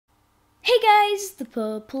Hey guys,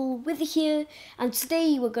 ThePurpleWither here, and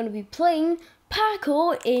today we're going to be playing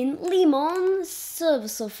Parkour in Lemon server.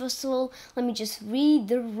 So first of all, let me just read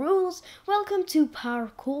the rules. Welcome to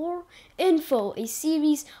Parkour Info, a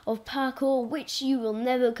series of parkour which you will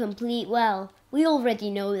never complete well. We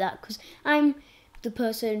already know that because I'm the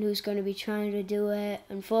person who's going to be trying to do it.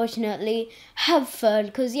 Unfortunately, have fun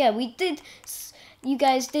because yeah, you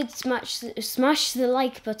guys did smash the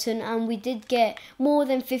like button, and we did get more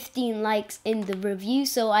than 15 likes in the review.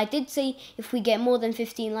 So I did say if we get more than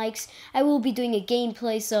 15 likes, I will be doing a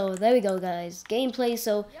gameplay. So there we go, guys, gameplay.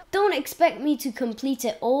 So don't expect me to complete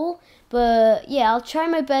it all, but yeah, I'll try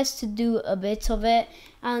my best to do a bit of it,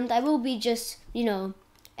 and I will be just,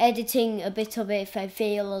 editing a bit of it if I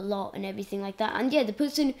fail a lot and everything like that. And yeah, the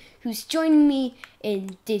person who's joining me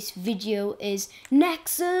in this video is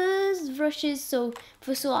Nexus Rushes. So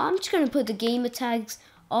first of all, I'm just gonna put the gamer tags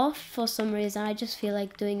off for some reason. I just feel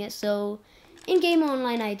like doing it. So in-game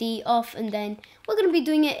online ID off, and then we're gonna be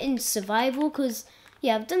doing it in survival because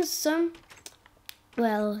yeah, I've done some.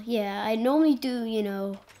 Well, yeah, I normally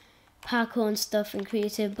do parkour and stuff and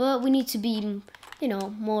creative, but we need to be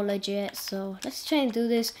more legit. So let's try and do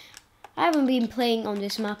this. I haven't been playing on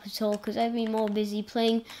this map at all because I've been more busy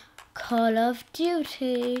playing Call of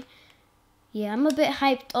Duty. Yeah, I'm a bit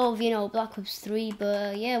hyped of, Black Ops 3,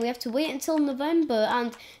 but yeah, we have to wait until November.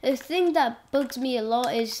 And the thing that bugs me a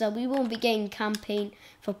lot is that we won't be getting campaign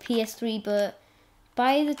for PS3, but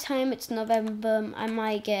by the time it's November, I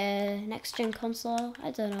might get a next-gen console.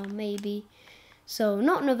 I don't know, maybe. So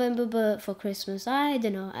not November, but for Christmas. I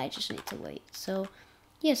don't know. I just need to wait. So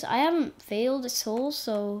yes, I haven't failed at all.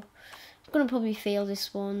 So I'm gonna probably fail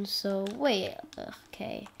this one. So wait.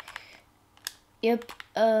 Okay. Yep.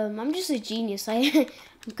 I'm just a genius. I'm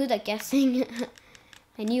good at guessing.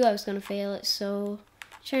 I knew I was gonna fail it. So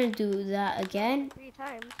trying to do that again. 3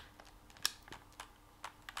 times.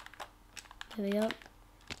 There we go.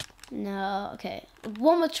 No. Okay.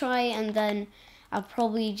 One more try, and then I'll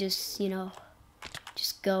probably just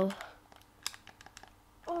just go.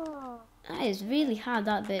 Oh, that is really hard,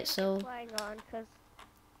 that bit. So flying on because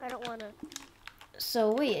I don't want to.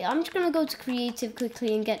 So wait, I'm just gonna go to creative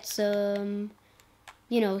quickly and get some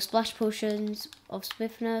splash potions of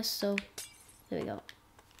swiftness. So there we go.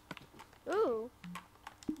 Ooh.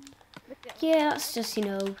 Yeah, that's just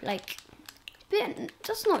like bit,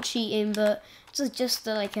 that's not cheating, but it's just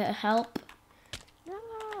like a help. No.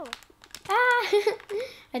 Ah,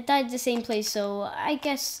 I died the same place, so I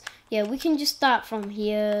guess yeah, we can just start from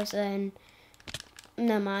here. And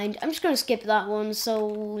never mind, I'm just gonna skip that one.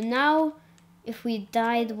 So now, if we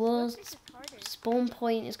die, the world spawn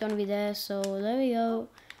point is gonna be there. So there we go.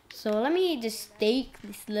 So let me eat this steak,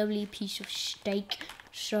 this lovely piece of steak.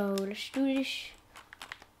 So let's do this,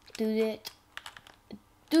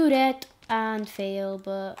 do that, and fail.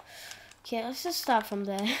 But okay, let's just start from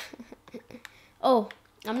there. Oh,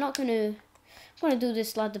 I'm gonna do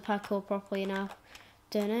this ladder parkour properly now.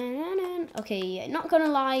 Okay, not gonna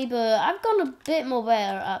lie, but I've gone a bit more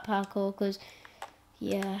better at parkour because,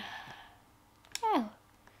 yeah. Oh,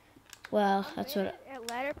 well, that's what. At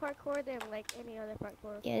ladder parkour than like any other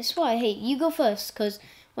parkour. Yeah, that's why I hate. You go first, because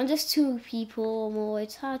when there's 2 people or more,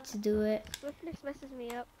 it's hard to do it. Swiftness messes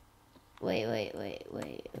me up. Wait.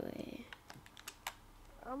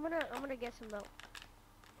 I'm gonna get some milk.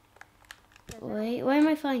 Wait, where am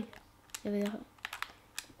I flying? There we go.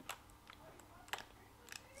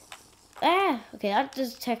 Ah, okay, that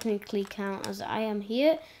does technically count as I am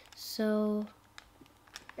here. So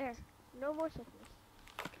there, no more swiftness.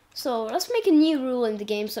 So let's make a new rule in the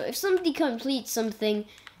game. So if somebody completes something,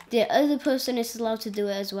 the other person is allowed to do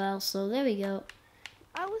it as well. So there we go.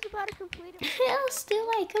 I was about to complete it. Still,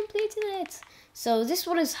 I completed it. So this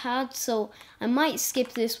one is hard, so I might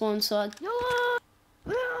skip this one. So No!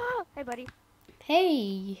 Hey, buddy.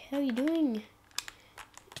 Hey, how you doing?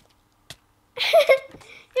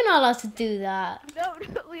 You're not allowed to do that. No,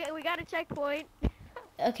 we got a checkpoint.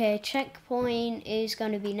 Okay, checkpoint is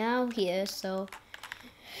going to be now here, so.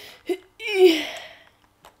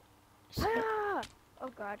 Oh,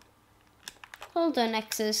 God. Hold on,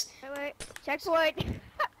 Nexus. Wait. Checkpoint.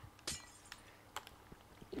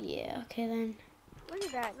 Yeah, okay then. Look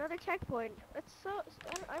at that, another checkpoint. That's so.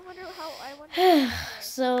 I wonder how.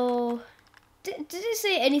 So, did it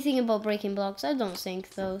say anything about breaking blocks? I don't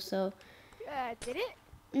think though. So. Did it?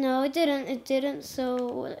 No, it didn't. It didn't.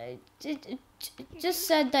 So it just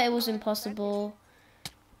said that it was impossible.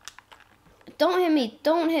 Don't hit me!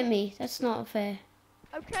 Don't hit me! That's not fair.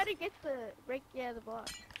 I'm trying to get the block.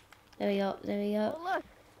 There we go. There we go. Oh look,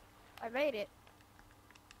 I made it.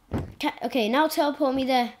 Okay, now teleport me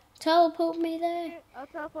there. Teleport me there. I'll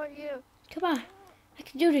teleport you. Come on. I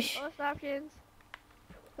can do this. Most options.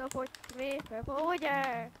 Teleport to me.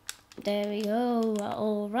 ThePurpleWither. There we go.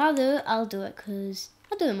 Or rather, I'll do it because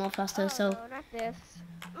I'll do it more faster. Oh, So, no, not this.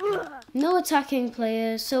 Ugh. no attacking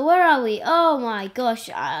players. So, where are we? Oh my gosh.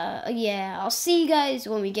 Yeah, I'll see you guys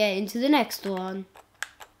when we get into the next one.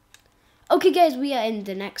 Okay guys, we are in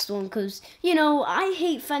the next one because, you know, I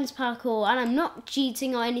hate fence parkour and I'm not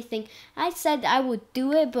cheating or anything. I said I would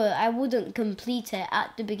do it, but I wouldn't complete it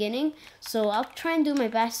at the beginning. So I'll try and do my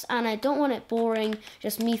best, and I don't want it boring,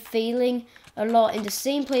 just me failing a lot in the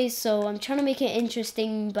same place. So I'm trying to make it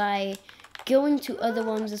interesting by going to other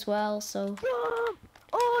ones as well. So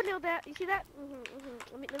Oh, no, that. You see that?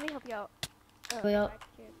 Let me help you out. Wait up.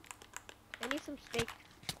 I need some steak.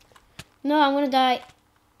 No, I'm gonna die.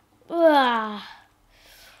 Ugh.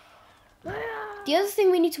 The other thing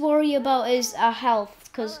we need to worry about is our health,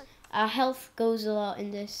 because our health goes a lot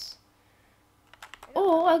in this.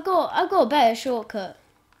 Oh, I got a better shortcut.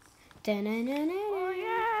 Oh,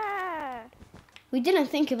 yeah. We didn't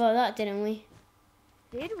think about that, didn't we?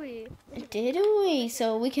 Did we? Didn't we?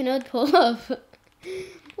 So we can pull up.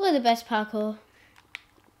 We're the best parkour.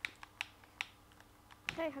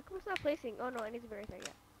 Hey, how come it's not placing? Oh, no, it needs to be right there.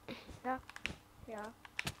 Yeah. Yeah.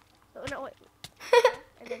 Oh, no, wait.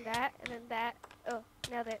 And then that, and then that. Oh,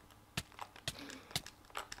 now that.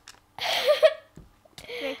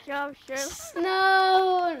 Great job, Shirley.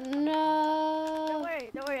 No.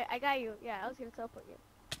 Don't worry, I got you. Yeah, I was gonna teleport you.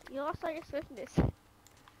 You lost all your swiftness.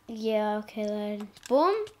 Yeah, okay then.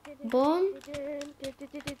 Boom. Boom.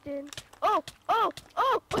 Oh!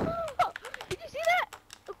 Did you see that?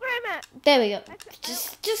 Look where I'm at. There we go.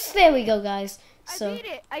 Just there we go, guys. So. I beat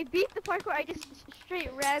it. I beat the parkour. I just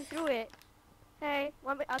straight ran through it. Hey,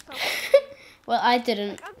 I'll teleport. Well, I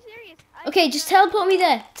didn't. I'm serious. Okay, just teleport me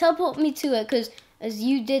there. Teleport me to it, because as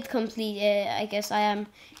you did complete it, I guess I am.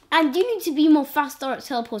 And you need to be more faster at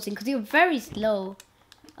teleporting, because you're very slow.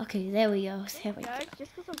 Okay, there we go. There we go.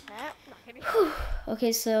 Just because I'm fat? Not kidding.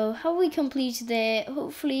 Okay, so have we completed it?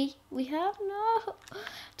 Hopefully we have. No,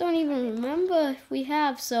 don't even remember if we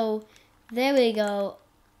have. So there we go.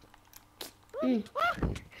 No.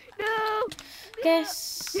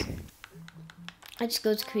 Guess I just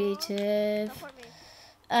go to creative. Teleport me.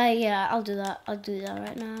 Yeah, I'll do that. I'll do that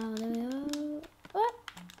right now. There we go. What?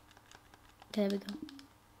 There we go.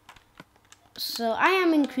 So I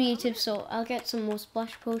am in creative, so I'll get some more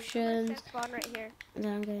splash potions. I set spawn right here. And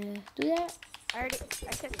then I'm gonna do that. I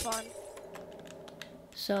set spawn.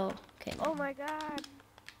 So, okay. Oh my god.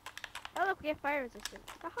 Oh look, we have fire resistance.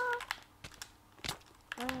 Haha.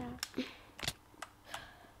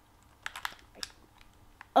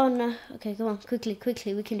 Oh no. Okay, come on. Quickly.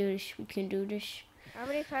 We can do this. How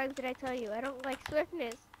many times did I tell you? I don't like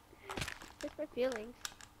swiftness. Just my feelings.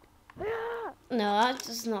 No, that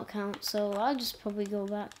does not count, so I'll just probably go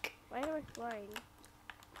back. Why am I flying?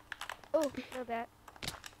 Oh, no that.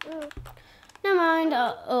 Oh. Never mind.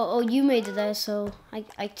 Oh, you made it there, so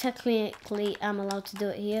I technically am allowed to do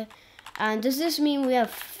it here. And does this mean we have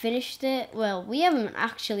finished it? Well, we haven't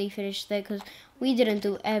actually finished it, because we didn't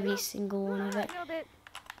do every single one of it.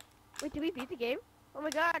 Wait, did we beat the game? Oh my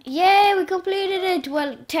god. Yeah, we completed it.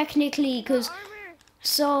 Well, technically, because...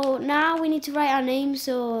 So now we need to write our name.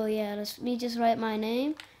 So yeah, let me just write my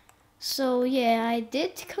name. So yeah, I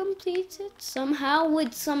did complete it somehow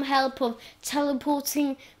with some help of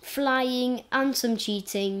teleporting, flying, and some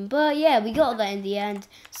cheating. But yeah, we got there in the end.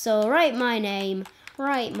 So write my name.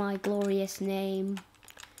 Write my glorious name.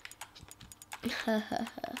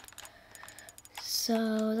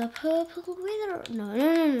 So the purple wither.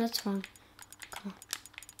 No, that's fine. Come on.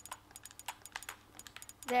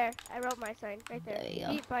 There, I wrote my sign right there. There you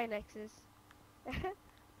go. Beat by Nexus.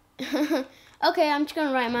 Okay, I'm just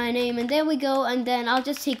gonna write my name, and there we go. And then I'll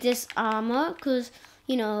just take this armor, cause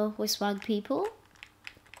you know we're swag people.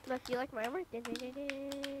 Look, you like my armor?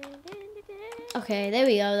 Okay, there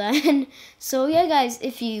we go then. So yeah, guys,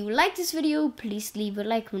 if you like this video, please leave a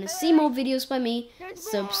like. Want to see more videos by me?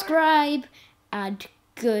 Subscribe, and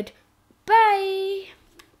goodbye.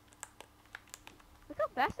 Look how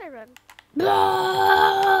fast I run.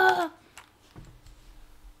 Blah!